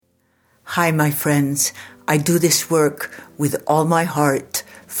Hi, my friends. I do this work with all my heart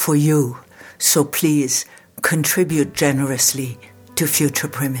for you. So please contribute generously to Future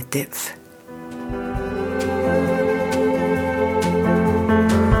Primitive.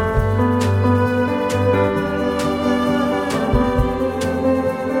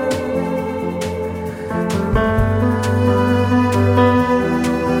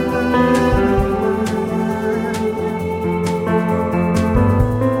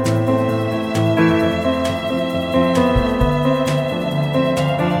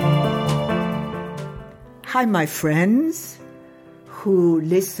 Hi, my friends who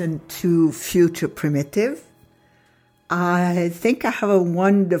listen to Future Primitive. I think I have a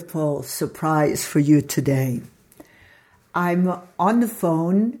wonderful surprise for you today. I'm on the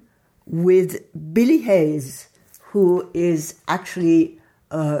phone with Billy Hayes, who is actually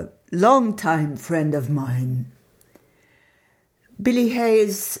a longtime friend of mine. Billy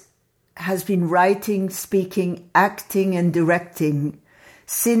Hayes has been writing, speaking, acting, and directing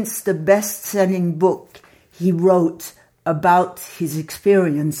since the best-selling book he wrote about his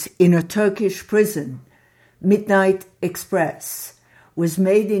experience in a Turkish prison, Midnight Express, was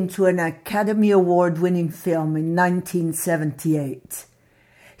made into an Academy Award-winning film in 1978.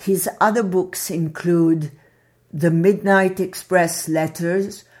 His other books include The Midnight Express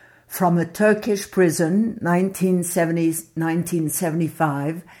Letters from a Turkish Prison,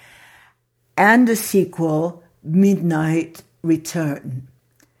 1970-1975, and the sequel, Midnight Return.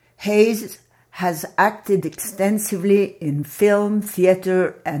 Hayes has acted extensively in film,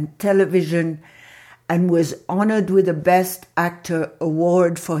 theater, and television, and was honored with a Best Actor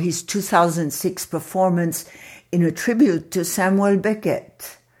award for his 2006 performance in a tribute to Samuel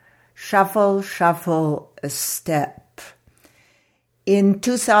Beckett, Shuffle, Shuffle, a Step. In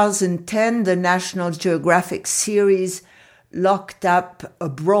 2010, the National Geographic series Locked Up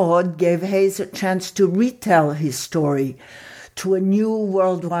Abroad gave Hayes a chance to retell his story to a new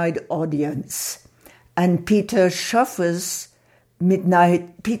worldwide audience. And Peter Schoffes'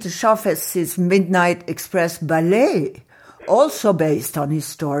 Midnight Express ballet, also based on his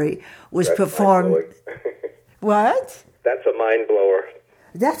story, was performed. What? That's a mind blower.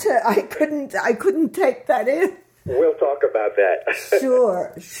 I couldn't take that in. We'll talk about that.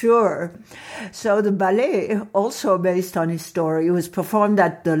 Sure. So the ballet, also based on his story, was performed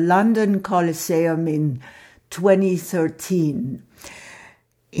at the London Coliseum in 2013.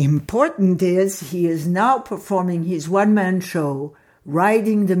 Important is he is now performing his one-man show,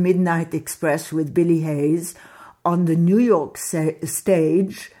 Riding the Midnight Express with Billy Hayes, on the New York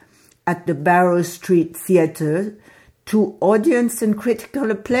stage at the Barrow Street Theatre to audience and critical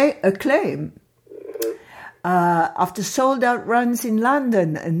acclaim. After sold-out runs in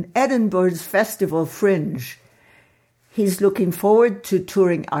London and Edinburgh's Festival Fringe. He's looking forward to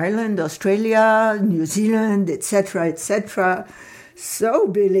touring Ireland, Australia, New Zealand, etc., etc. So,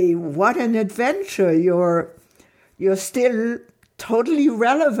 Billy, what an adventure. You're still totally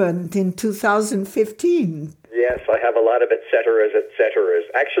relevant in 2015. Yes, I have a lot of et ceteras, et ceteras.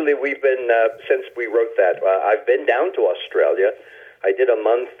 Actually, we've been, since we wrote that, I've been down to Australia. I did a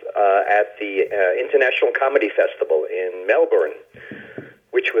month at the International Comedy Festival in Melbourne,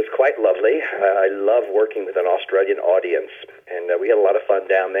 which was quite lovely. I love working with an Australian audience, and we had a lot of fun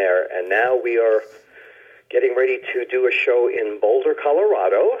down there. And now we are getting ready to do a show in Boulder,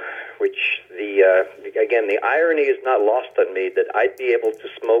 Colorado, which the irony is not lost on me that I'd be able to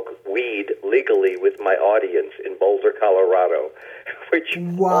smoke weed legally with my audience in Boulder, Colorado, which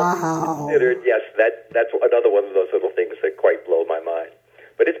wow. Considered, yes, that's another one of those little things that quite blow my mind.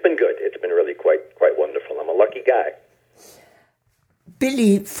 But it's been good. It's been really quite wonderful. I'm a lucky guy.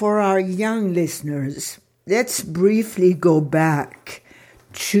 Billy, for our young listeners, let's briefly go back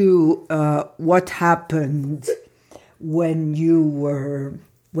to what happened when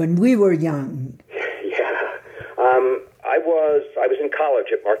we were young. Yeah, I was in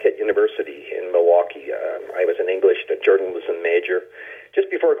college at Marquette University in Milwaukee. I was an English journalism major. Just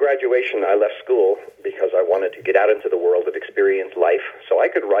before graduation, I left school because I wanted to get out into the world and experience life so I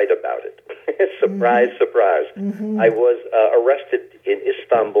could write about it. Surprise, surprise. Mm-hmm. I was arrested in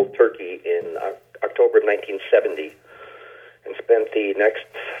Istanbul, Turkey in October of 1970 and spent the next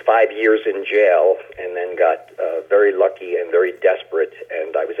 5 years in jail and then got very lucky and very desperate,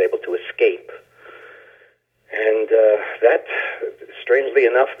 and I was able to escape. And that, strangely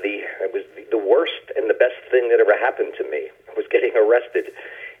enough, it was the worst and the best thing that ever happened to me was getting arrested.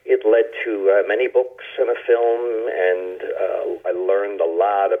 It led to many books and a film, and I learned a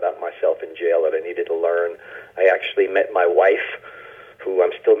lot about myself in jail that I needed to learn. I actually met my wife, who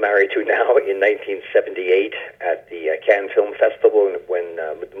I'm still married to now, in 1978 at the Cannes Film Festival when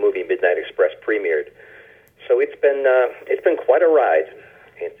the movie Midnight it's been quite a ride,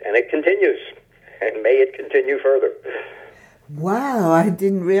 and it continues, and may it continue further. Wow, I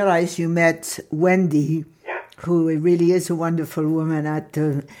didn't realize you met Wendy, who really is a wonderful woman.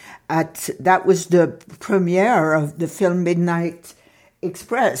 That was the premiere of the film Midnight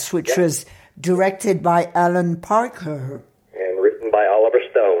Express, which was directed by Alan Parker and written by Oliver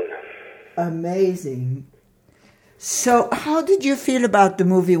Stone. Amazing. So, how did you feel about the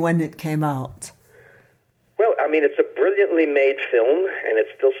movie when it came out? Well, I mean, it's a brilliantly made film, and it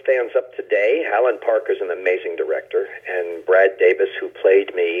still stands up today. Alan Parker's an amazing director, and Brad Davis, who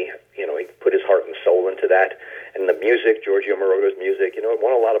played me, he put his heart and soul into that. And the music, Giorgio Moroder's music, it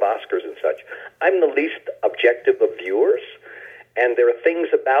won a lot of Oscars and such. I'm the least objective of viewers, and there are things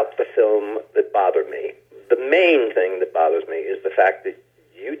about the film that bother me. The main thing that bothers me is the fact that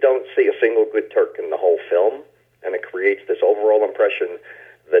you don't see a single good Turk in the whole film, and it creates this overall impression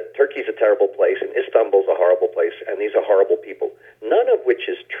that Turkey's a terrible place and Istanbul's a horrible place and these are horrible people, none of which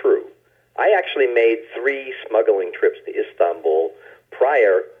is true. I actually made 3 smuggling trips to Istanbul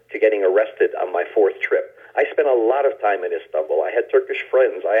prior to getting arrested on my 4th trip. I spent a lot of time in Istanbul. I had Turkish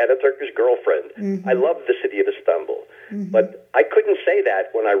friends. I had a Turkish girlfriend. Mm-hmm. I loved the city of Istanbul. Mm-hmm. But I couldn't say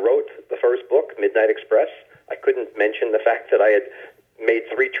that when I wrote the first book, Midnight Express. I couldn't mention the fact that I had made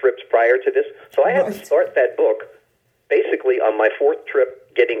 3 trips prior to this. So I had to start that book basically on my 4th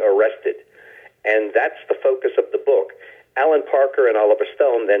trip getting arrested. And that's the focus of the book. Alan Parker and Oliver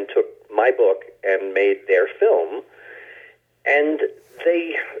Stone then took my book and made their film. And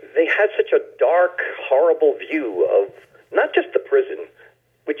they had such a dark, horrible view of not just the prison,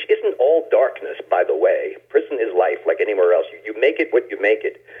 which isn't all darkness, by the way. Prison is life, like anywhere else. You make it what you make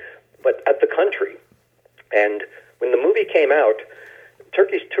it. But at the country. And when the movie came out,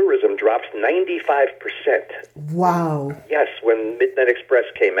 Turkey's tourism dropped 95%. Wow. Yes, when Midnight Express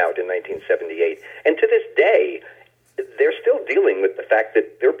came out in 1978. And to this day, they're still dealing with the fact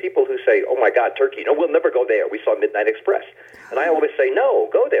that there are people who say, oh my God, Turkey, no, we'll never go there. We saw Midnight Express. And I always say, no,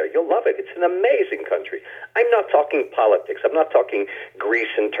 go there. You'll love it. It's an amazing country. I'm not talking politics. I'm not talking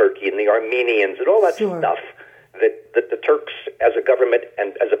Greece and Turkey and the Armenians and all that stuff that the Turks as a government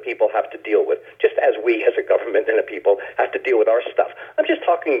and as a people have to deal with, just as we as a government and a people have to deal with our stuff. I'm just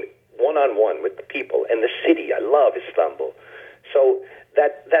talking one-on-one with the people and the city. I love Istanbul. So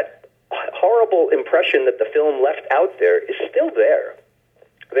that horrible impression that the film left out there is still there.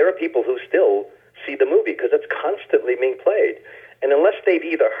 There are people who still see the movie because it's constantly being played. And unless they've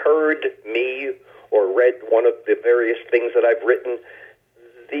either heard me or read one of the various things that I've written,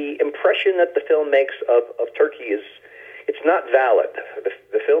 the impression that the film makes of Turkey it's not valid.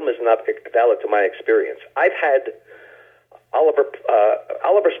 The film is not valid to my experience. I've had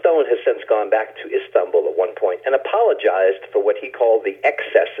Oliver Stone has since gone back to Istanbul at one point and apologized for what he called the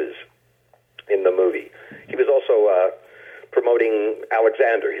excesses in the movie. He was also promoting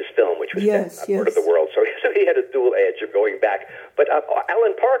Alexander, his film, which was part of the world. So he had a dual edge of going back. But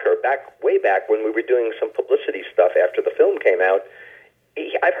Alan Parker, way back when we were doing some publicity stuff after the film came out,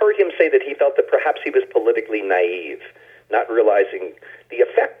 I've heard him say that he felt that perhaps he was politically naive, not realizing the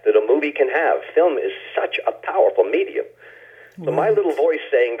effect that a movie can have. Film is such a powerful medium. So my little voice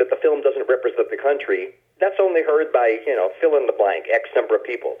saying that the film doesn't represent the country, that's only heard by, fill in the blank, X number of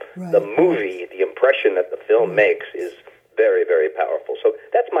people. Right. The movie, the impression that the film makes is very, very powerful. So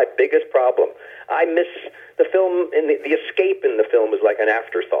that's my biggest problem. I miss the film, and the escape in the film is like an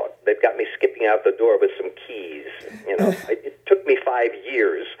afterthought. They've got me skipping out the door with some keys. It took me 5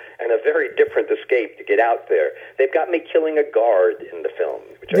 years and a very different escape to get out there. They've got me killing a guard in the film.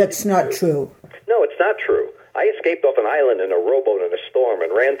 That's not true. No, it's not true. I escaped off an island in a rowboat in a storm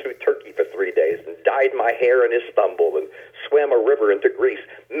and ran through Turkey for 3 days and dyed my hair in Istanbul and swam a river into Greece.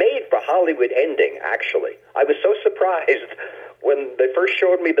 Made for Hollywood ending, actually. I was so surprised when they first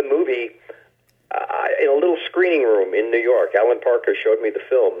showed me the movie in a little screening room in New York. Alan Parker showed me the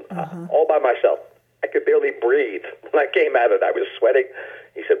film all by myself. I could barely breathe. When I came out of it, I was sweating.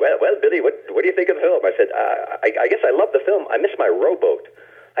 He said, well, Billy, what do you think of the film? I said, I guess I love the film. I miss my rowboat.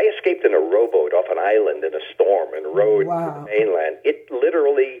 I escaped in a rowboat off an island in a storm and rowed to the mainland. It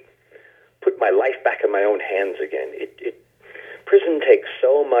literally put my life back in my own hands again. Prison takes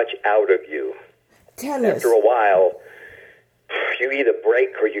so much out of you. After a while, you either break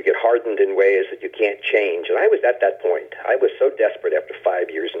or you get hardened in ways that you can't change. And I was at that point. I was so desperate after 5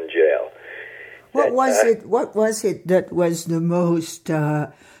 years in jail. What was it that was the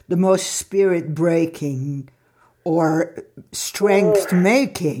most spirit breaking or strength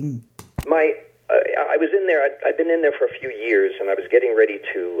making? I was in there. I'd been in there for a few years, and I was getting ready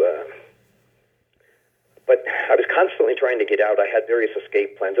to. But I was constantly trying to get out. I had various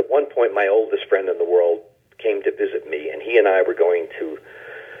escape plans. At one point, my oldest friend in the world came to visit me, and he and I were going to,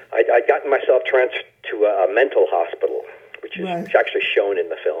 I'd gotten myself transferred to a mental hospital, which is actually shown in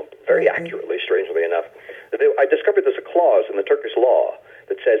the film very accurately, strangely enough. I discovered there's a clause in the Turkish law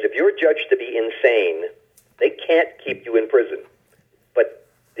that says if you're judged to be insane, they can't keep you in prison. But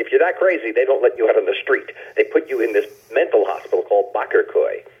if you're that crazy, they don't let you out on the street. They put you in this mental hospital called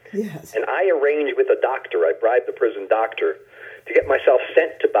Bakırköy. Yes. And I arranged with a doctor, I bribed the prison doctor, to get myself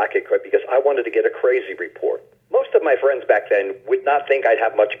sent to Bakırköy because I wanted to get a crazy report. Most of my friends back then would not think I'd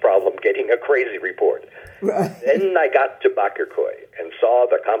have much problem getting a crazy report. Right. Then I got to Bakırköy and saw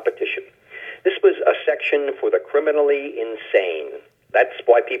the competition. This was a section for the criminally insane. That's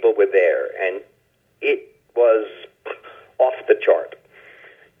why people were there, and it was off the chart.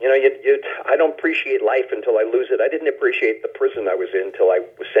 You know, I don't appreciate life until I lose it. I didn't appreciate the prison I was in until I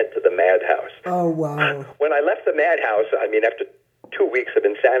was sent to the madhouse. Oh, wow. When I left the madhouse, I mean, after 2 weeks of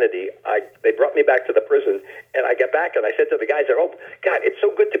insanity, they brought me back to the prison, and I got back, and I said to the guys there, "Oh, God, it's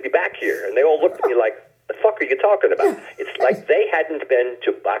so good to be back here." And they all looked at me like, "The fuck are you talking about?" It's like they hadn't been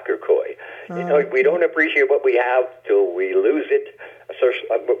to Bakırköy. You know, we don't appreciate what we have till we lose it.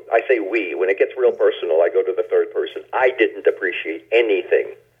 I say we. When it gets real personal, I go to the third person. I didn't appreciate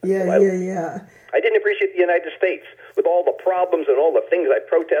anything. Yeah. I didn't appreciate the United States with all the problems and all the things I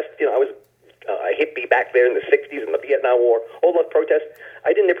protest. You know, I was a hippie back there in the 60s in the Vietnam War, all those protests.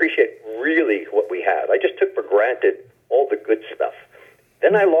 I didn't appreciate really what we had. I just took for granted all the good stuff.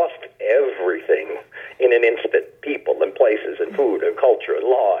 Then I lost everything in an instant. People and places and food and culture and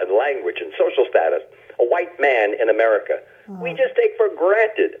law and language and social status. A white man in America. We just take for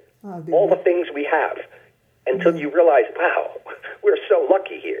granted all the things we have until you realize, wow, we're so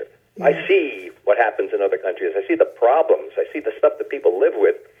lucky here. Yeah. I see what happens in other countries. I see the problems. I see the stuff that people live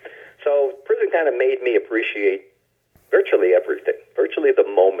with. So prison kind of made me appreciate virtually everything, virtually the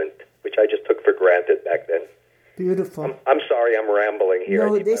moment, which I just took for granted back then. Beautiful. I'm sorry I'm rambling here.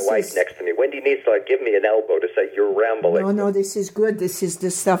 No, I need my wife next to me. Wendy needs to give me an elbow to say, "You're rambling." No, this is good. This is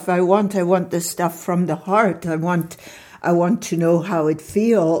the stuff I want. I want the stuff from the heart. I want to know how it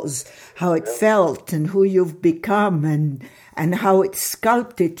feels, how it felt, and who you've become, and how it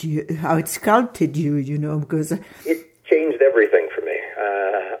sculpted you, you know, because it changed everything for me.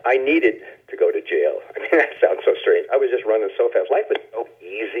 I needed to go to jail. I mean, that sounds so strange. I was just running so fast. Life was so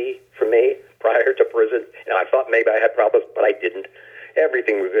easy for me prior to prison. And I thought maybe I had problems, but I didn't.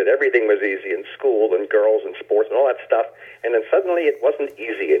 Everything was good. Everything was easy in school and girls and sports and all that stuff. And then suddenly it wasn't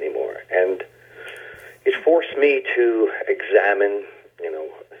easy anymore. And it forced me to examine, you know,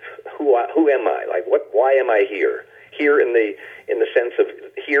 who am I? Like, why am I here? Here in the sense of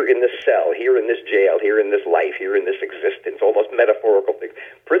here in this cell, here in this jail, here in this life, here in this existence, all those metaphorical things.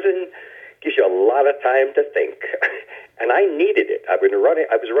 Prison gives you a lot of time to think, and I needed it. I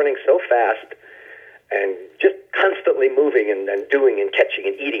was running so fast and just constantly moving and doing and catching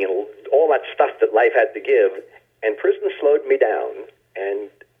and eating and all that stuff that life had to give. And prison slowed me down and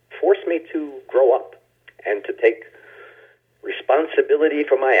forced me to grow up and to take responsibility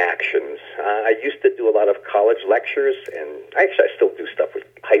for my actions. I used to do a lot of college lectures, and actually I still do stuff with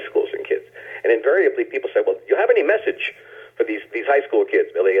high schools and kids. And invariably people say, "Well, do you have any message for these high school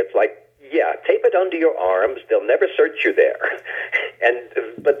kids, Billy?" It's like, yeah, tape it under your arms. They'll never search you there.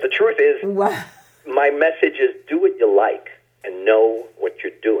 But the truth is, my message is do what you like and know what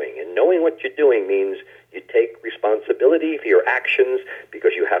you're doing. And knowing what you're doing means you take responsibility for your actions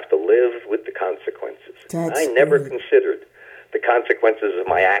because you have to live with the consequences. I never considered the consequences of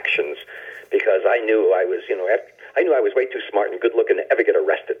my actions because I knew I was way too smart and good looking to ever get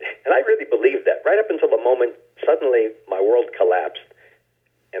arrested. And I really believed that right up until the moment suddenly my world collapsed.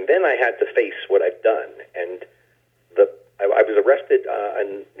 And then I had to face what I've done. And I was arrested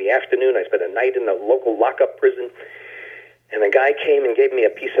in the afternoon. I spent a night in the local lockup prison. And a guy came and gave me a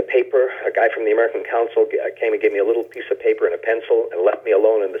piece of paper. A guy from the American Council came and gave me a little piece of paper and a pencil and left me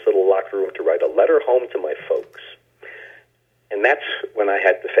alone in this little locked room to write a letter home to my folks. And that's when I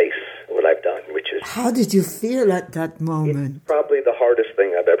had to face what I've done, which is... How did you feel at that moment? It's probably the hardest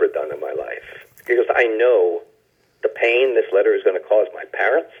thing I've ever done in my life. Because I know the pain this letter is going to cause my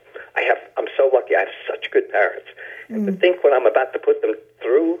parents. I'm so lucky. I have such good parents. And to think what I'm about to put them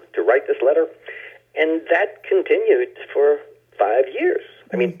through to write this letter... And that continued for 5 years.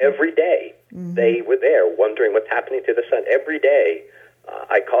 I mean, every day they were there wondering what's happening to the son. Every day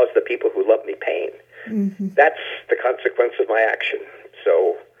I caused the people who love me pain. That's the consequence of my action.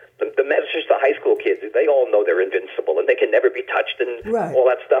 So the message to high school kids, they all know they're invincible and they can never be touched and all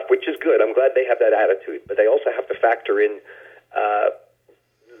that stuff, which is good. I'm glad they have that attitude. But they also have to factor in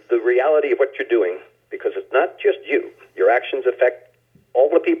the reality of what you're doing because it's not just you. Your actions affect all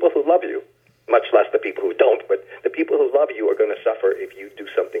the people who love you. much less the people who don't, but the people who love you are going to suffer if you do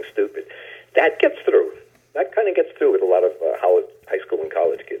something stupid. That gets through. That kind of gets through with a lot of high school and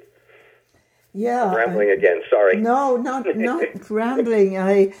college kids. Yeah. I'm rambling again, sorry. No, not rambling.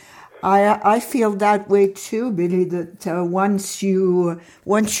 I feel that way too, Billy, that once you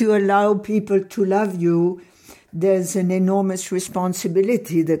allow people to love you, there's an enormous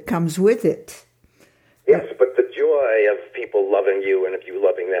responsibility that comes with it. Yes, but the joy of people loving you and of you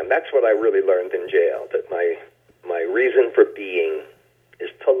loving them, that's what I really learned in jail, that my reason for being is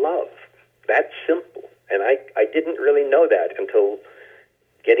to love. That's simple. And I didn't really know that until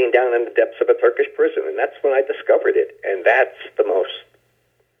getting down in the depths of a Turkish prison, and that's when I discovered it. And that's the most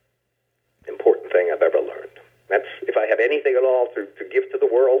important thing I've ever learned. That's, if I have anything at all to give to the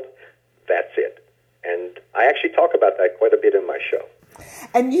world, that's it. And I actually talk about that quite a bit in my show.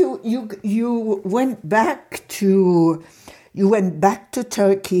 And you went back to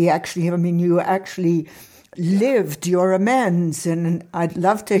Turkey. Actually, I mean, you actually lived your amends, and I'd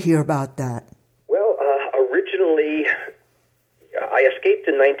love to hear about that. Well, originally, I escaped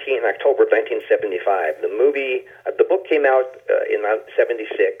in October of 1975. The book came out in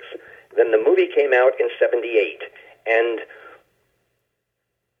 76. Then the movie came out in 78. And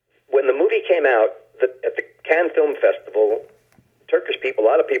when the movie came out at the Cannes Film Festival, Turkish people, a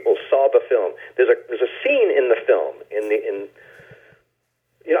lot of people saw the film. There's a scene in the film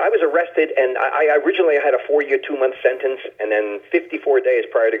I was arrested, and I originally had a 4-year, 2-month sentence, and then 54 days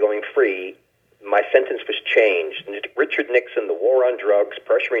prior to going free, my sentence was changed. And Richard Nixon, the war on drugs,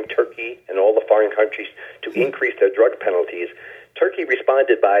 pressuring Turkey and all the foreign countries to increase their drug penalties, Turkey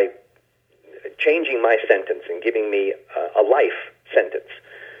responded by changing my sentence and giving me a life sentence,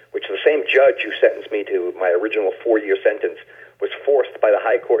 which the same judge who sentenced me to my original 4-year sentence was forced by the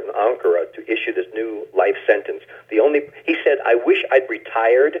High Court in Ankara to issue this new life sentence. He said, I wish I'd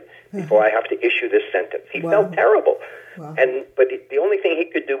retired before I have to issue this sentence. He felt terrible. Wow. But the only thing he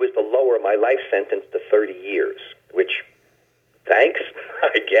could do was to lower my life sentence to 30 years, which, thanks,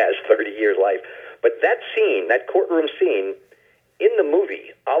 I guess, 30 years life. But that scene, that courtroom scene, in the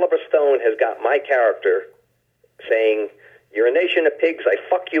movie, Oliver Stone has got my character saying, you're a nation of pigs, I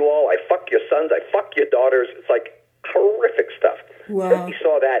fuck you all, I fuck your sons, I fuck your daughters. It's like horrific stuff. Wow. Turkey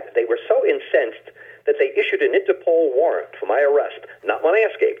saw that. They were so incensed that they issued an Interpol warrant for my arrest. Not when I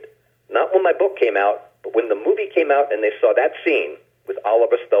escaped, not when my book came out, but when the movie came out and they saw that scene with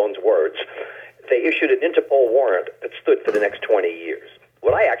Oliver Stone's words, they issued an Interpol warrant that stood for the next 20 years.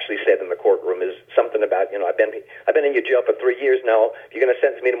 What I actually said in the courtroom is something about, I've been in your jail for 3 years now. If you're going to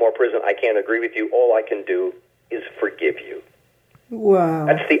sentence me to more prison, I can't agree with you. All I can do is forgive you. Wow.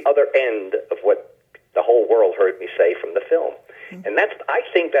 That's the other end of what the whole world heard me say from the film. Mm-hmm. And I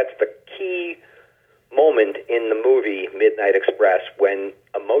think that's the key moment in the movie Midnight Express, when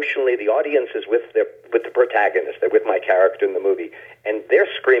emotionally the audience is with the protagonist. They're with my character in the movie, and they're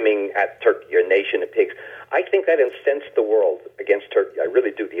screaming at Turkey, your nation of pigs. I think that incensed the world against Turkey. I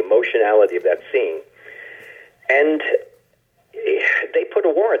really do. The emotionality of that scene. And they put a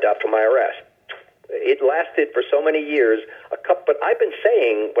warrant out for my arrest. It lasted for so many years, but I've been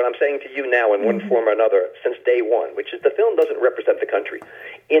saying what I'm saying to you now in one form or another since day one, which is the film doesn't represent the country.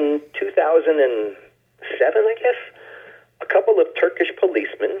 In 2007, I guess, a couple of Turkish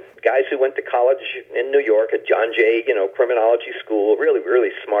policemen, guys who went to college in New York at John Jay, criminology school, really,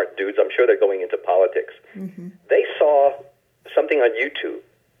 really smart dudes. I'm sure they're going into politics. Mm-hmm. They saw something on YouTube.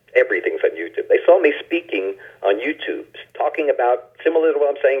 Everything's on YouTube. They saw me speaking on YouTube, talking about, similar to what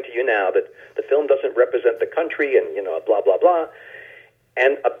I'm saying to you now, that the film doesn't represent the country and, blah, blah, blah.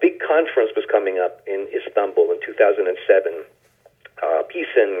 And a big conference was coming up in Istanbul in 2007,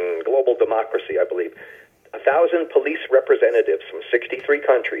 Peace and Global Democracy, I believe. 1,000 police representatives from 63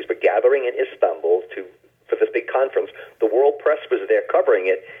 countries were gathering in Istanbul for this big conference. The world press was there covering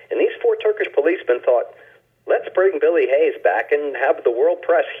it. And these 4 Turkish policemen thought, let's bring Billy Hayes back and have the world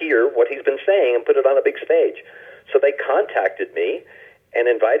press hear what he's been saying and put it on a big stage. So they contacted me and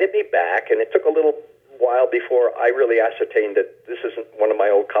invited me back, and it took a little while before I really ascertained that this isn't one of my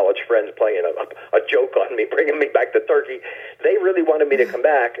old college friends playing a joke on me, bringing me back to Turkey. They really wanted me to come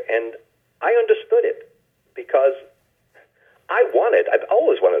back, and I understood it because I've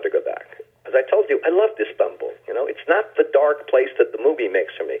always wanted to go back. As I told you, I loved Istanbul. It's not the dark place that the movie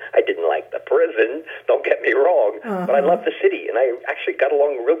makes for me. I didn't like the prison, don't get me wrong, but I loved the city, and I actually got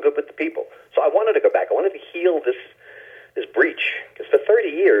along real good with the people. So I wanted to go back. I wanted to heal this breach, because for 30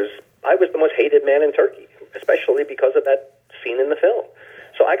 years, I was the most hated man in Turkey, especially because of that scene in the film.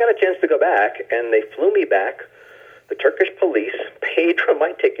 So I got a chance to go back, and they flew me back. The Turkish police paid for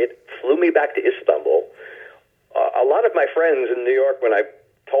my ticket, flew me back to Istanbul. A lot of my friends in New York, when I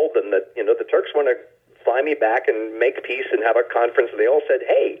told them that, the Turks want to fly me back and make peace and have a conference. And they all said,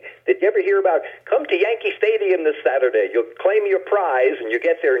 hey, did you ever hear about, come to Yankee Stadium this Saturday. You'll claim your prize, and you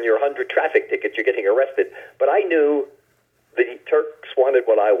get there and your 100 traffic tickets, you're getting arrested. But I knew the Turks wanted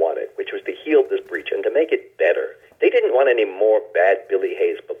what I wanted, which was to heal this breach and to make it better. They didn't want any more bad Billy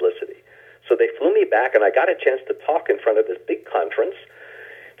Hayes publicity. So they flew me back, and I got a chance to talk in front of this big conference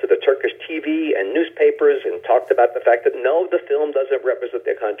to the Turkish TV and newspapers, and talked about the fact that, no, the film doesn't represent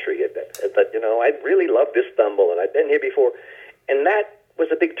their country. That I really love Istanbul, and I've been here before. And that was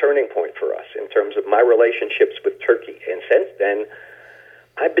a big turning point for us in terms of my relationships with Turkey. And since then,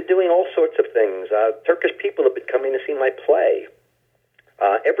 I've been doing all sorts of things. Turkish people have been coming to see my play.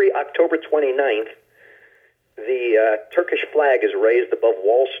 Every October 29th, the Turkish flag is raised above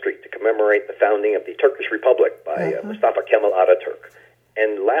Wall Street to commemorate the founding of the Turkish Republic by Mustafa Kemal Ataturk.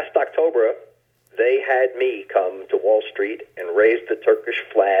 And last October, they had me come to Wall Street and raise the Turkish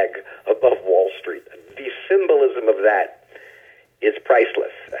flag above Wall Street. The symbolism of that is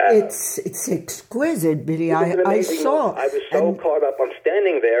priceless. It's exquisite, Billy. I saw. I was so caught up. I'm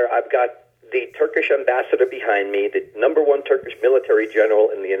standing there. I've got the Turkish ambassador behind me, the number one Turkish military general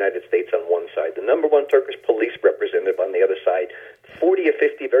in the United States on one side, the number one Turkish police representative on the other side, 40 or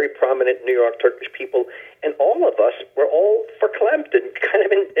 50 very prominent New York Turkish people, and all of us were all verklempt and kind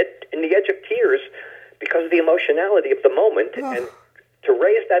of in the edge of tears because of the emotionality of the moment. Oh. And to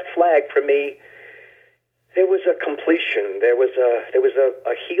raise that flag for me, there was a completion. There was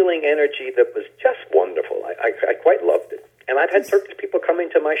a healing energy that was just wonderful. I quite loved it. And I've had Turkish people coming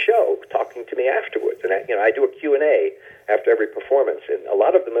to my show, talking to me afterwards. And I do a Q&A after every performance, and a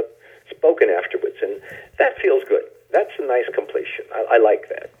lot of them have spoken afterwards. And that feels good. That's a nice completion. I like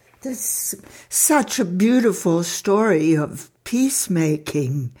that. This is such a beautiful story of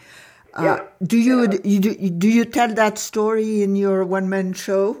peacemaking. Do you tell that story in your one-man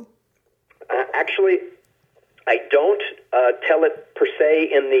show? Actually, I don't tell it per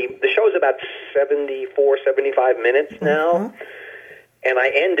se in the show's about 74, 75 minutes now, and I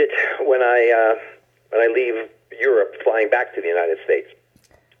end it when I leave Europe, flying back to the United States.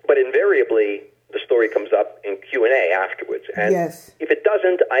 But invariably, the story comes up in Q&A afterwards, and if it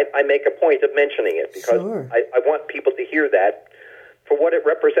doesn't, I make a point of mentioning it because I want people to hear that for what it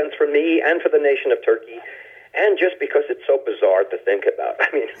represents for me and for the nation of Turkey. And just because it's so bizarre to think about.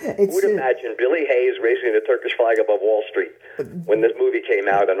 I mean, who would imagine Billy Hayes raising the Turkish flag above Wall Street when this movie came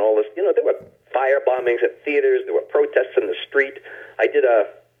out and all this? There were fire bombings at theaters. There were protests in the street. I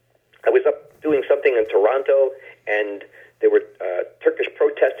was up doing something in Toronto, and there were Turkish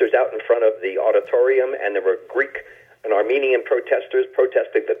protesters out in front of the auditorium, and there were Greek and Armenian protesters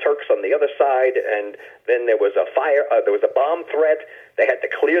protesting the Turks on the other side, and then there was a bomb threat. They had to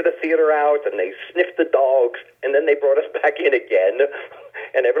clear the theater out, and they sniffed the dogs, and then they brought us back in again,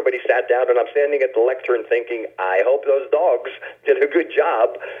 and everybody sat down, and I'm standing at the lectern thinking, I hope those dogs did a good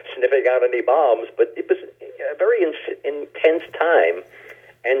job sniffing out any bombs, but it was a very intense time,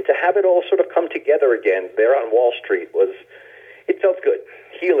 and to have it all sort of come together again there on Wall Street it felt good.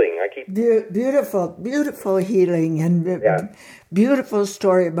 Healing. Beautiful healing, and beautiful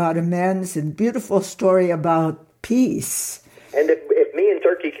story about amends, and beautiful story about peace. And if me and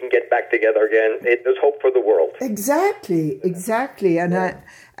Turkey can get back together again, there's hope for the world. Exactly. And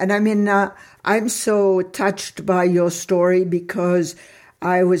I'm so touched by your story because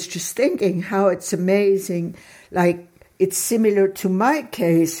I was just thinking how it's amazing. Like, it's similar to my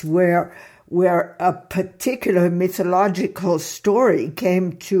case where a particular mythological story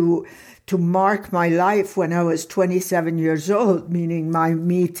came to mark my life when I was 27 years old, meaning my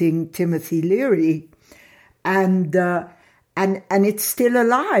meeting Timothy Leary. And it's still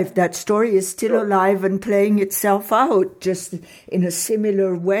alive. That story is still alive and playing itself out just in a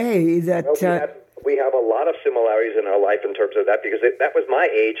similar way. That we have a lot of similarities in our life in terms of that, because that was my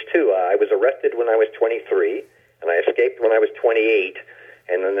age, too. I was arrested when I was 23, and I escaped when I was 28.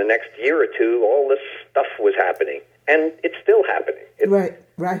 And in the next year or two, all this stuff was happening. And it's still happening. Right.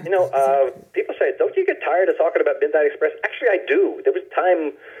 People say, don't you get tired of talking about Midnight Express? Actually, I do. There was a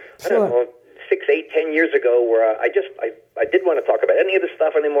time, I don't know, 6, 8, 10 years ago where I didn't want to talk about any of this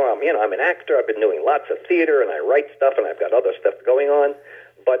stuff anymore. I'm an actor. I've been doing lots of theater, and I write stuff, and I've got other stuff going on.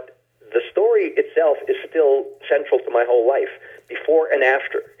 But the story itself is still central to my whole life, before and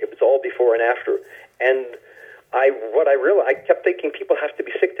after. It was all before and after. And I kept thinking people have to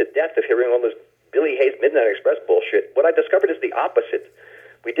be sick to death of hearing all this Billy Hayes Midnight Express bullshit. What I discovered is the opposite.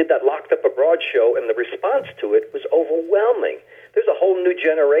 We did that Locked Up Abroad show, and the response to it was overwhelming. There's a whole new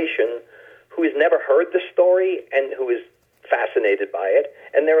generation who has never heard the story and who is fascinated by it.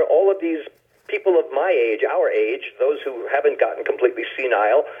 And there are all of these people of my age, our age, those who haven't gotten completely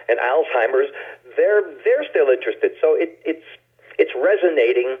senile and Alzheimer's, they're still interested. So it's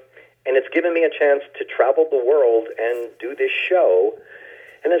resonating, and it's given me a chance to travel the world and do this show.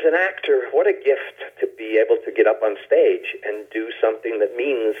 And as an actor, what a gift to be able to get up on stage and do something that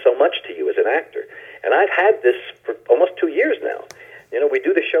means so much to you as an actor. And I've had this for almost 2 years now. You know, we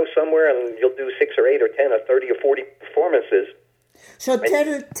do the show somewhere, and you'll do 6 or 8 or 10 or 30 or 40 performances. So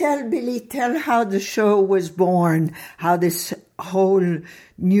tell Billy how the show was born, how this whole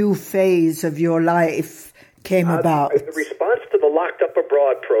new phase of your life came about. The response to the Locked Up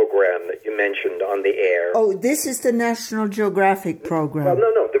Abroad program that you mentioned on the air. Oh, this is the National Geographic program. Well,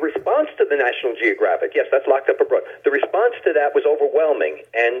 no. The response to the National Geographic, yes, that's Locked Up Abroad. The response to that was overwhelming,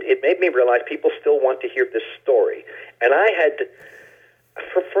 and it made me realize people still want to hear this story. And I had,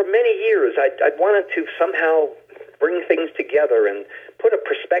 for many years, I wanted to somehow bring things together and put a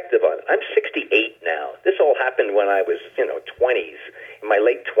perspective on it. I'm 68 now. This all happened when I was, 20s. In my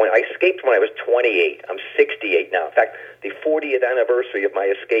late 20s. I escaped when I was 28. I'm 68 now. In fact, the 40th anniversary of my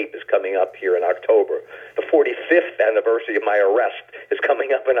escape is coming up here in October. The 45th anniversary of my arrest is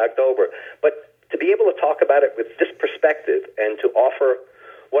coming up in October. But to be able to talk about it with this perspective and to offer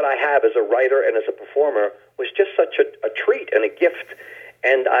what I have as a writer and as a performer was just such a treat and a gift.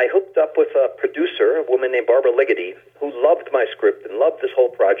 And I hooked up with a producer, a woman named Barbara Ligety, who loved my script and loved this whole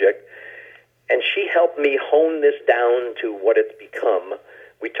project. And she helped me hone this down to what it's become.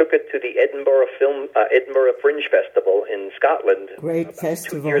 We took it to the Edinburgh Fringe Festival in Scotland. Great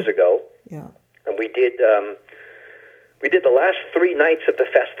festival. 2 years ago. Yeah. And we did the last 3 nights of the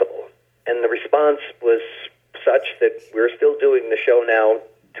festival. And the response was such that we're still doing the show now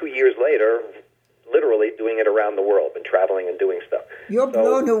 2 years later, literally doing it around the world and traveling and doing stuff. You're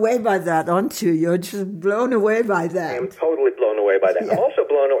blown away by that, aren't you? You're just blown away by that. I am totally blown away by that. Yeah. I'm also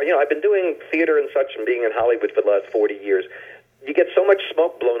blown away. I've been doing theater and such and being in Hollywood for the last 40 years. You get so much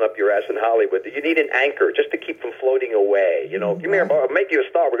smoke blown up your ass in Hollywood that you need an anchor just to keep from floating away. Come here, I'll make you a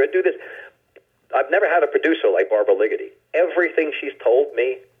star. We're going to do this. I've never had a producer like Barbara Ligety. Everything she's told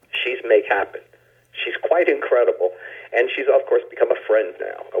me, she's make happen. She's quite incredible. And she's, of course, become a friend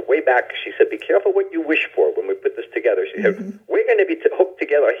now. Way back, she said, be careful what you wish for when we put this together. She said, we're going to be hooked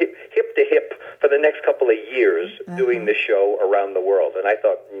together, hip to hip, for the next couple of years doing this show around the world. And I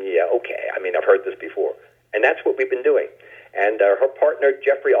thought, yeah, okay. I mean, I've heard this before. And that's what we've been doing. And her partner,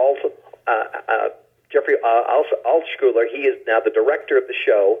 Jeffrey Altschuler, he is now the director of the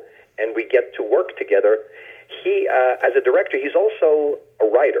show, and we get to work together. He, as a director, he's also a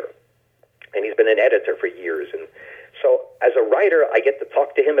writer, and he's been an editor for years. And so as a writer, I get to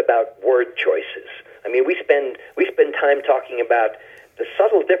talk to him about word choices. I mean, we spend time talking about the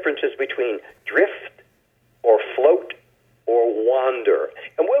subtle differences between drift or float or wander.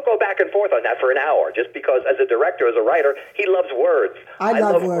 And we'll go back and forth on that for an hour, just because as a director, as a writer, he loves words. I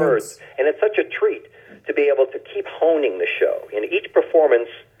love words. And it's such a treat to be able to keep honing the show. In each performance,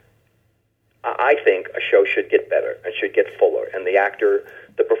 I think a show should get better and should get fuller. And the actor,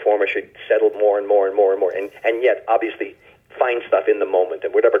 the performer should settle more and more and more and more. And yet, obviously, find stuff in the moment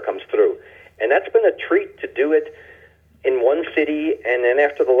and whatever comes through. And that's been a treat to do it in one city. And then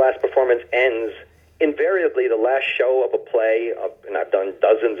after the last performance ends, invariably the last show of a play, and I've done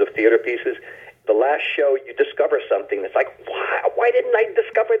dozens of theater pieces, the last show you discover something that's like, why didn't I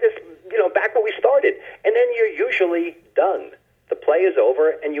discover this, back when we started? And then you're usually done. The play is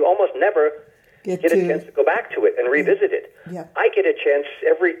over, and you almost never get a chance to go back to it and revisit it. Yeah. I get a chance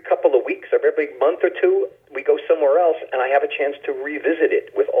every couple of weeks or every month or two, we go somewhere else, and I have a chance to revisit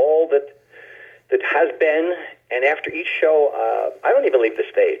it with all that has been. And after each show, I don't even leave the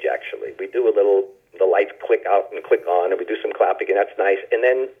stage, actually. We do the lights click out and click on, and we do some clapping, and that's nice. And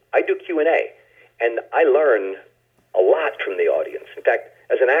then I do Q&A, and I learn a lot from the audience. In fact,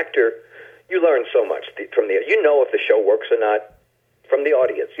 as an actor, you learn so much from if the show works or not from the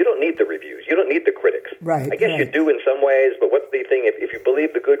audience. You don't need the reviews. You don't need the critics. Right. I guess you do in some ways, but what's the thing? If you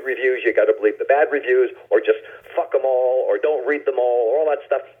believe the good reviews, you got to believe the bad reviews, or just fuck them all, or don't read them all, or all that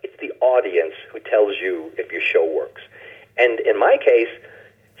stuff. It's the audience who tells you if your show works. And in my case,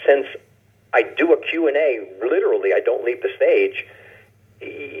 since I do a Q&A, literally, I don't leave the stage.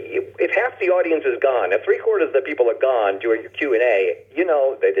 If half the audience is gone, if 3/4 of the people are gone during your Q&A,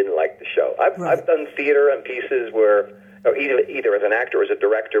 they didn't like the show. I've done theater and pieces where, either as an actor or as a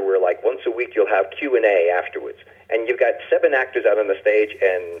director, where like once a week you'll have Q&A afterwards. And you've got 7 actors out on the stage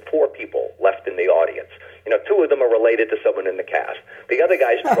and 4 people left in the audience. 2 of them are related to someone in the cast. The other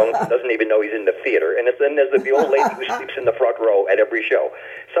guy's drunk and doesn't even know he's in the theater. And then there's the old lady who sleeps in the front row at every show.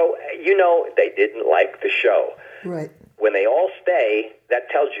 So, they didn't like the show. Right. when they all stay, that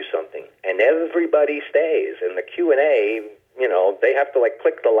tells you something. And everybody stays. And the Q&A, you know, they have to like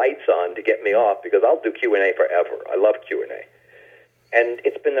click the lights on to get me off because I'll do Q&A forever. I love Q&A. And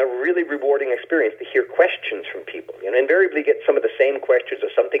it's been a really rewarding experience to hear questions from people. You know, invariably get some of the same questions or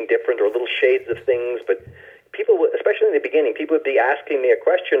something different or little shades of things. But people, especially in the beginning, people would be asking me a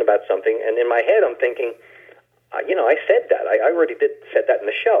question about something. And in my head, I'm thinking, you know, I said that. I already said that in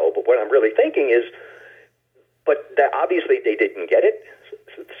the show. But what I'm really thinking is, but that obviously they didn't get it.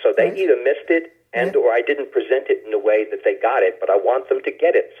 So they either missed it or I didn't present it in a way that they got it. But I want them to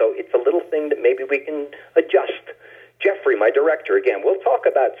get it. So it's a little thing that maybe we can adjust. Jeffrey, my director, again, we'll talk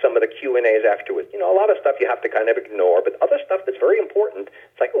about some of the Q&As afterwards. You know, a lot of stuff you have to kind of ignore, but other stuff that's very important,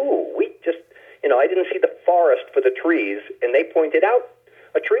 it's like, ooh, we just, you know, I didn't see the forest for the trees, and they pointed out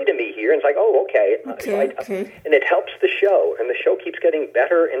a tree to me here, and it's like, oh, okay. And it helps the show, and the show keeps getting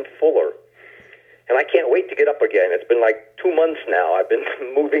better and fuller. And I can't wait to get up again. It's been like 2 months now. I've been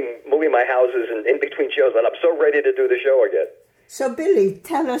moving my houses and in between shows, and I'm so ready to do the show again. So, Billy,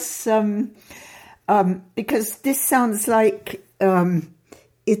 tell us... because this sounds like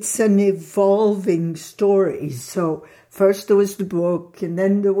it's an evolving story. So first there was the book, and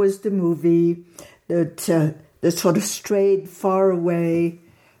then there was the movie that sort of strayed far away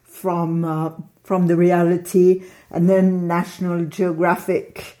from the reality, and then National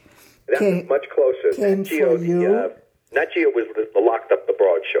Geographic came much closer. Came for you. Nat Geo was the Locked Up the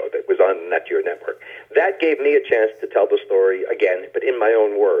Broad show that was on Nat Geo Network. That gave me a chance to tell the story again, but in my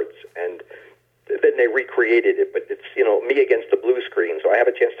own words, and then they recreated it, but it's, you know, me against the blue screen, so I have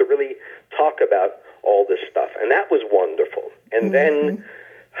a chance to really talk about all this stuff, and that was wonderful. And then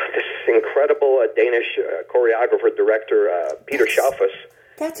this incredible Danish choreographer, director, Peter Schaufus,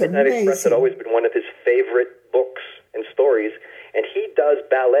 that's Midnight amazing. Express had always been one of his favorite books and stories, and he does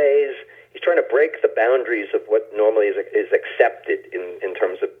ballets. He's trying to break the boundaries of what normally is accepted in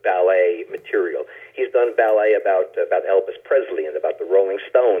terms of ballet material. He's done ballet about Elvis Presley and about the Rolling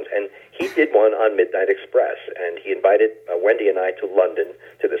Stones, and he did one on Midnight Express, and he invited Wendy and I to London,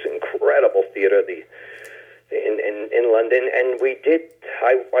 to this incredible theater in London, and we did.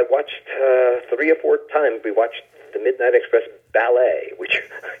 I watched 3 or 4 times. We watched the Midnight Express ballet, which,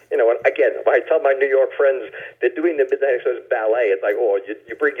 you know, again, if I tell my New York friends they're doing the Midnight Express ballet, it's like, oh,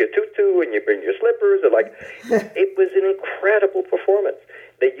 you bring your tutu and you bring your slippers. And like, it was an incredible performance.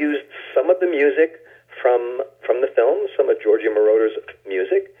 They used some of the music from the film, some of Giorgio Moroder's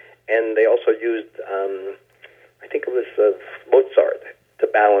music, and they also used, I think it was Mozart to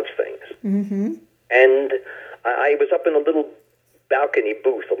balance things. Mm-hmm. And I was up in a little balcony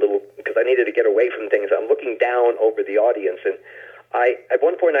booth, because I needed to get away from things. I'm looking down over the audience, and at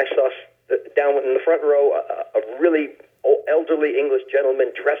one point I saw down in the front row a really elderly English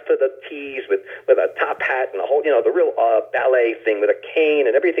gentleman dressed to the T's with a top hat and a whole, you know, the real ballet thing with a cane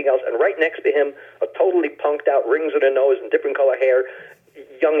and everything else. And right next to him, a totally punked out, rings in her nose and different color hair,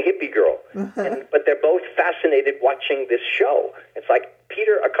 young hippie girl. But they're both fascinated watching this show. It's like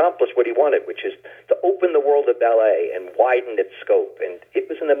Peter accomplished what he wanted, which is to open the world of ballet and widen its scope. And it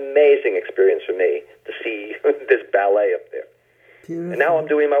was an amazing experience for me to see this ballet up there. Beautiful. And now I'm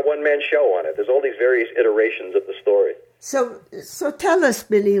doing my one-man show on it. There's all these various iterations of the story. So tell us,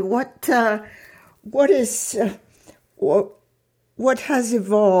 Billy, what has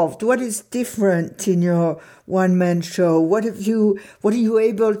evolved? What is different in your one-man show? What are you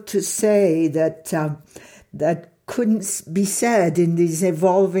able to say that couldn't be said in these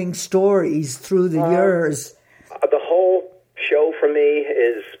evolving stories through the years? The whole show for me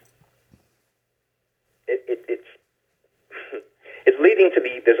is it's leading to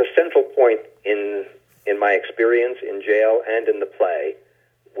there's a central point in my experience in jail and in the play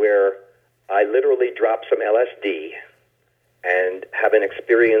where I literally drop some LSD and have an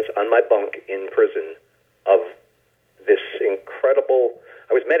experience on my bunk in prison of this incredible...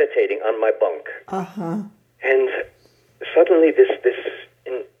 I was meditating on my bunk. And suddenly this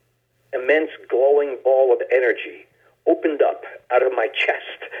immense glowing ball of energy opened up out of my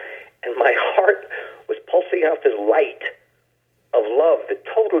chest, and my heart was pulsing out this light of love that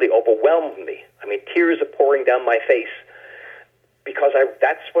totally overwhelmed me. I mean, tears are pouring down my face because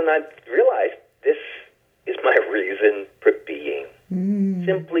that's when I realized this is my reason for being.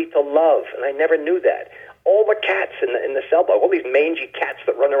 Simply to love, and I never knew that. All the cats in the cell block, all these mangy cats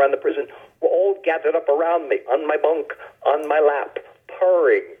that run around the prison, were all gathered up around me, on my bunk, on my lap,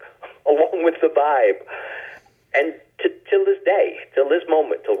 purring, along with the vibe. And till this day, till this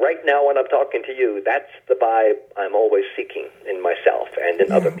moment, till right now when I'm talking to you, that's the vibe I'm always seeking in myself and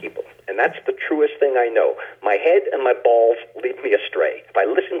in other people. And that's the truest thing I know. My head and my balls lead me astray. If I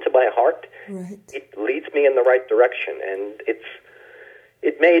listen to my heart, it leads me in the right direction. And it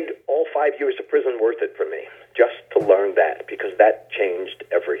made all 5 years of prison worth it for me, just to learn that, because that changed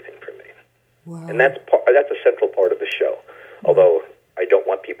everything for me. Wow. And that's a central part of the show, although I don't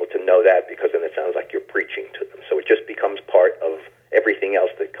want people to know that, because then it sounds like you're preaching to them. So it just becomes part of everything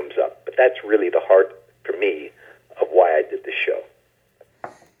else that comes up. But that's really the heart, for me, of why I did this show.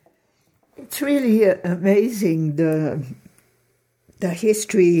 It's really amazing, the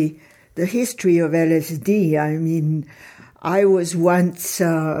history of LSD. I mean, I was once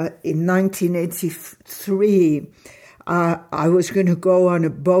in 1983. I was going to go on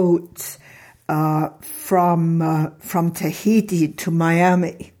a boat from Tahiti to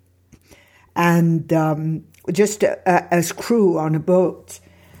Miami, and just as crew on a boat.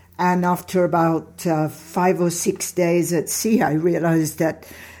 And after about 5 or 6 days at sea, I realized that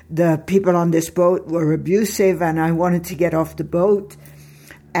the people on this boat were abusive, and I wanted to get off the boat.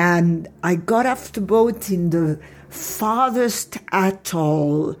 And I got off the boat in the farthest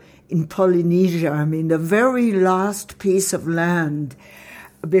atoll in Polynesia. I mean, the very last piece of land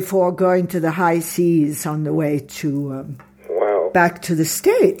before going to the high seas on the way to back to the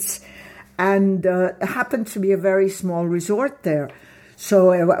States. And it happened to be a very small resort there.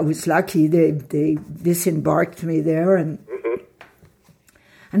 So I was lucky. They disembarked me there.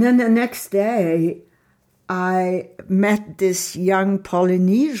 And then the next day, I met this young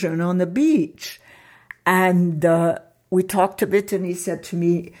Polynesian on the beach. And we talked a bit, and he said to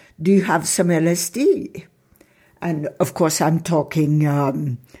me, "Do you have some LSD?" And, of course, I'm talking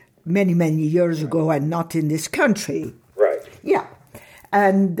many, many years ago, and not in this country. Right. Yeah.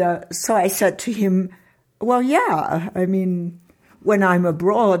 And so I said to him, "Well, yeah, I mean, when I'm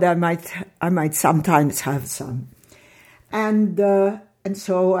abroad, I might sometimes have some." And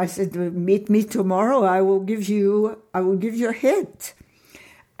so I said, "Meet me tomorrow. I will give you a hit."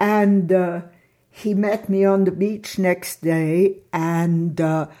 And he met me on the beach next day, and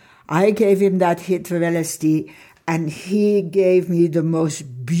I gave him that hit of LSD, and he gave me the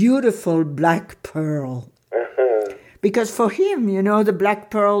most beautiful black pearl. Because for him, the black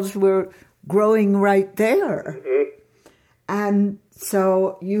pearls were growing right there. And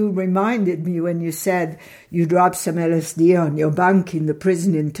so you reminded me when you said you dropped some LSD on your bunk in the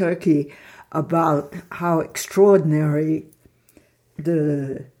prison in Turkey about how extraordinary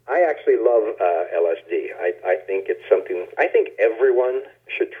I actually love LSD. I think it's something, I think everyone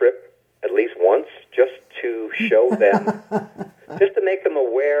should trip at least once, just to show them, just to make them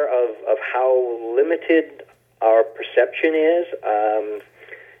aware of how limited our perception is,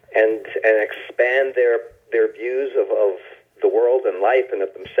 and expand their views of the world and life and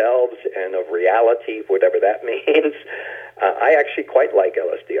of themselves and of reality, whatever that means. I actually quite like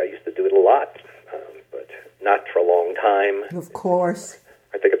LSD. I used to do it a lot, but not for a long time. Of course.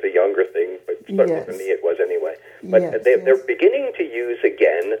 I think it's a younger thing, but certainly for me it was anyway. But they're beginning to use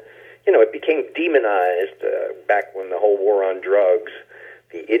again. It became demonized back when the whole war on drugs,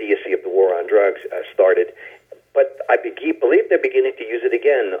 the idiocy of the war on drugs started. But I believe they're beginning to use it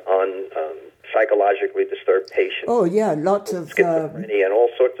again on psychologically disturbed patients. Oh, yeah, lots of schizophrenia and all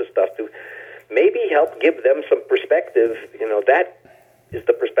sorts of stuff to maybe help give them some perspective. That is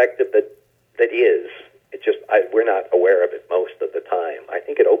the perspective that is. It's just we're not aware of it most of the time. I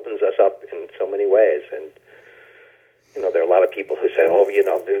think it opens us up in so many ways. And, there are a lot of people who say,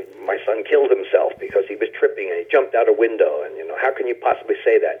 my son killed himself because he was tripping and he jumped out a window. And, how can you possibly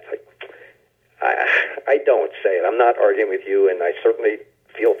say that? It's like, I don't say it. I'm not arguing with you, and I certainly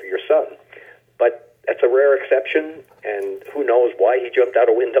feel for your son. But that's a rare exception, and who knows why he jumped out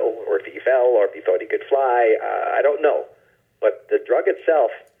a window, or if he fell, or if he thought he could fly. I don't know. But the drug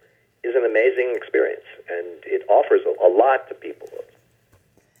itself is an amazing experience, and it offers a lot to people.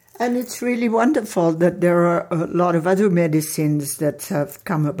 And it's really wonderful that there are a lot of other medicines that have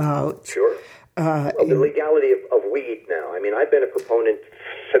come about. Sure. The legality of weed now. I mean, I've been a proponent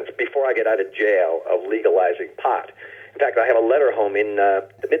since before I get out of jail of legalizing pot. In fact, I have a letter home in the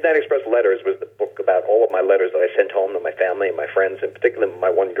Midnight Express Letters was the book about all of my letters that I sent home to my family and my friends, and particularly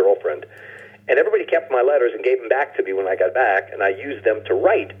my one girlfriend. And everybody kept my letters and gave them back to me when I got back, and I used them to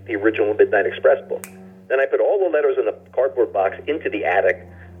write the original Midnight Express book. Then I put all the letters in the cardboard box into the attic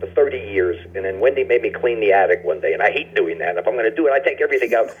for 30 years, and then Wendy made me clean the attic one day, and I hate doing that. If I'm going to do it, I take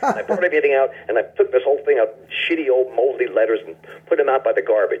everything out. And I brought everything out, and I took this whole thing out, shitty old moldy letters, and put them out by the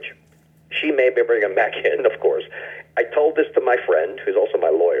garbage. She made me bring them back in, of course. I told this to my friend, who's also my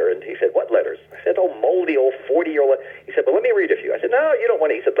lawyer, and he said, "What letters?" I said, "Oh, moldy old 40-year-old." He said, "Well, let me read a few." I said, "No, you don't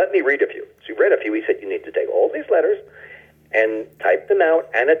want to." He said, "Let me read a few." So he read a few. He said, "You need to take all these letters and type them out,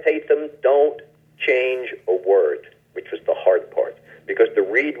 annotate them. Don't change a word, which was the hard part. Because to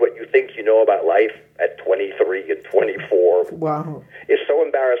read what you think you know about life at 23 and 24 Wow. is so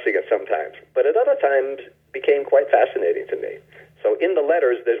embarrassing at some times. But at other times became quite fascinating to me. So in the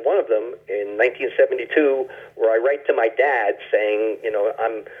letters, there's one of them in 1972 where I write to my dad saying,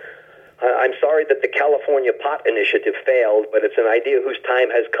 I'm sorry that the California Pot Initiative failed, but it's an idea whose time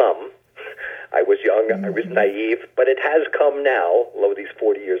has come. I was young, I was naive, but it has come now, lo, these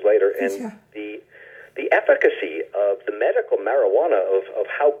 40 years later, and the efficacy of the medical marijuana, of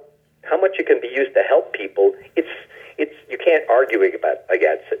how much it can be used to help people, it's you can't argue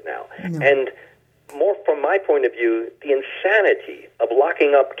against it now. No. And more from my point of view, the insanity of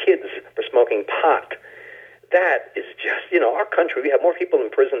locking up kids for smoking pot, that is just, our country, we have more people in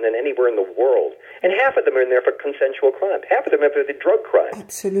prison than anywhere in the world. And half of them are in there for consensual crime. Half of them are for the drug crime.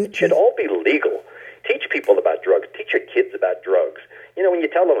 Absolutely. It should all be legal. Teach people about drugs. Teach your kids about drugs. When you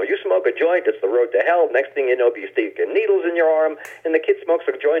tell them, you smoke a joint, it's the road to hell. Next thing you know, you stick needles in your arm, and the kid smokes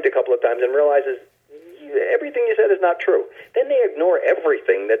a joint a couple of times and realizes everything you said is not true. Then they ignore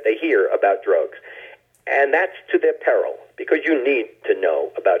everything that they hear about drugs. And that's to their peril, because you need to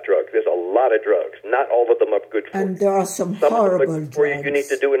know about drugs. There's a lot of drugs. Not all of them are good for you. And there are some horrible drugs. You need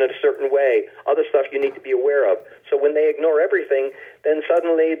to do it in a certain way. Other stuff you need to be aware of. So when they ignore everything, then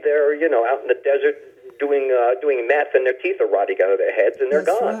suddenly they're, out in the desert doing meth, and their teeth are rotting out of their heads, and they're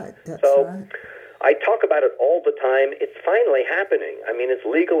gone. Right. That's so right. I talk about it all the time. It's finally happening. I mean, it's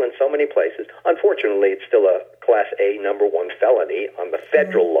legal in so many places. Unfortunately, it's still a Class A #1 felony on the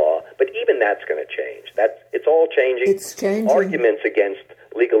federal law, but even that's going to change. It's all changing. It's changing. Arguments against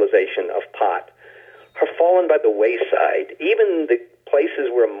legalization of pot have fallen by the wayside. Even the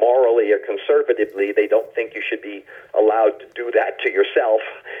places where morally or conservatively they don't think you should be allowed to do that to yourself,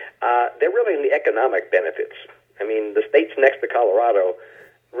 they're really in the economic benefits. I mean, the states next to Colorado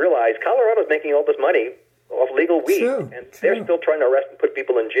realize Colorado's making all this money off legal weed, and they're still trying to arrest and put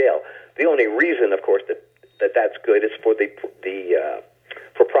people in jail. The only reason, of course, that's good is for the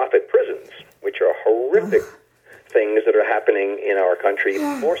for-profit prisons, which are horrific things that are happening in our country.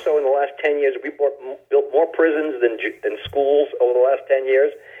 More so in the last 10 years, we built more prisons than schools over the last 10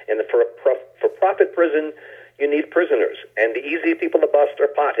 years. And for profit prison, you need prisoners, and the easy people to bust are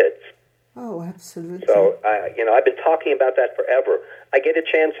potheads. Oh, absolutely. So, I've been talking about that forever. I get a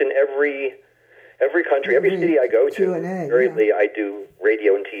chance in every country, every city I go to. Invariably, I do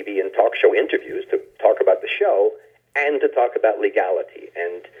radio and TV and talk show interviews to talk about the show and to talk about legality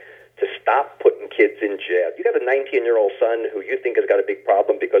and to stop putting kids in jail. You got a 19-year-old son who you think has got a big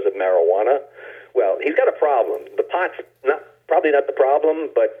problem because of marijuana. Well, he's got a problem. The pot's probably not the problem,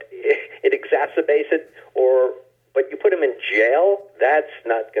 but it exacerbates it. But you put him in jail, that's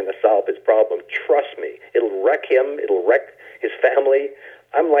not going to solve his problem. Trust me. It'll wreck him. It'll wreck his family.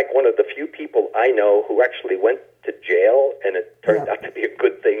 I'm like one of the few people I know who actually went to jail, and it turned out to be a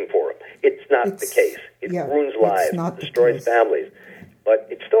good thing for him. It's not the case. It ruins lives, destroys families. But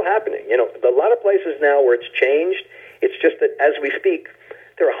it's still happening. A lot of places now where it's changed, it's just that as we speak,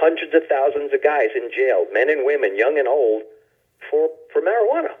 there are hundreds of thousands of guys in jail, men and women, young and old, for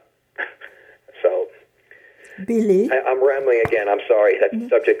marijuana. So, Billy, I'm rambling again. I'm sorry. That's a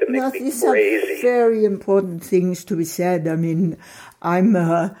subject that makes me crazy. These are very important things to be said. I mean, I'm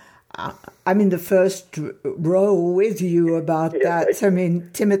in the first row with you about that. I mean,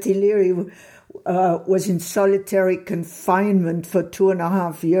 Timothy Leary was in solitary confinement for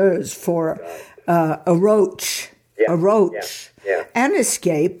 2.5 years for a roach. Yeah. A roach. Yeah. And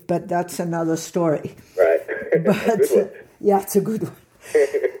escape, but that's another story. Right. But it's a good one.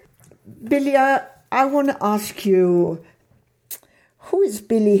 Billy, I want to ask you, who is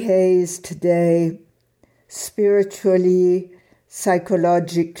Billy Hayes today, spiritually,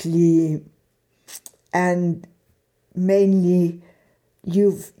 psychologically, and mainly,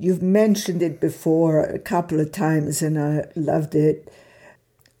 you've mentioned it before a couple of times, and I loved it.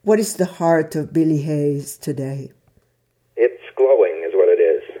 What is the heart of Billy Hayes today? It's glowing is what it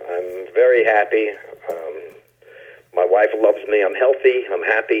is. I'm very happy. My wife loves me. I'm healthy. I'm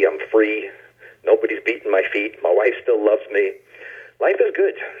happy. I'm free. Nobody's beating my feet. My wife still loves me. Life is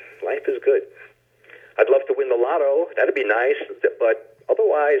good. Life is good. I'd love to win the lotto. That'd be nice. But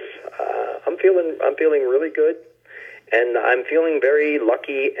otherwise, I'm feeling really good, and I'm feeling very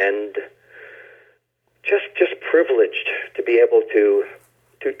lucky and just privileged to be able to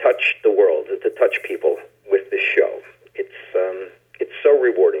touch the world, to touch people with this show. It's so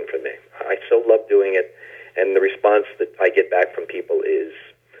rewarding for me. I so love doing it, and the response that I get back from people is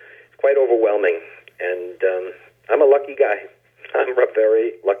quite overwhelming, and I'm a lucky guy. I'm a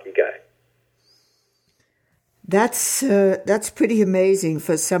very lucky guy. that's pretty amazing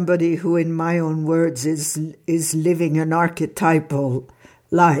for somebody who, in my own words, is living an archetypal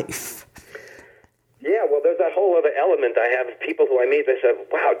life. Yeah, well, there's that whole other element. I have people who I meet, they say,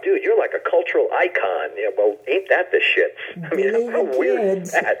 wow, dude, you're like a cultural icon. Yeah, well, ain't that the shit? I mean, how weird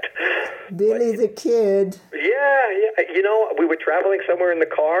is that? Billy the Kid. Yeah. You know, we were traveling somewhere in the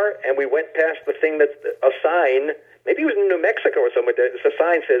car, and we went past the thing that's a sign. Maybe it was in New Mexico or somewhere. The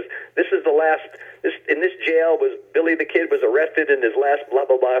sign says, this is the last, in this jail was Billy the Kid was arrested in his last blah,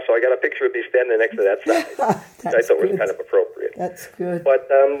 blah, blah. So I got a picture of me standing next to that sign. I thought it was kind of appropriate. That's good. But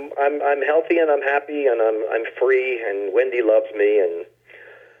I'm healthy and I'm happy and I'm free and Wendy loves me and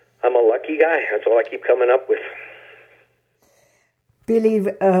I'm a lucky guy. That's all I keep coming up with. Billy,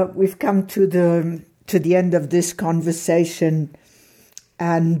 we've come to the end of this conversation,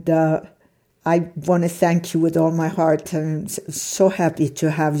 and I want to thank you with all my heart. I'm so happy to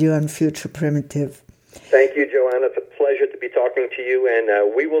have you on Future Primitive. Thank you, Joanna. It's a pleasure to be talking to you,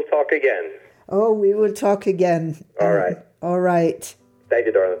 and we will talk again. Oh, we will talk again. All right. All right. Thank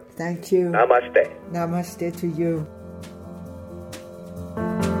you, darling. Thank you. Namaste. Namaste to you.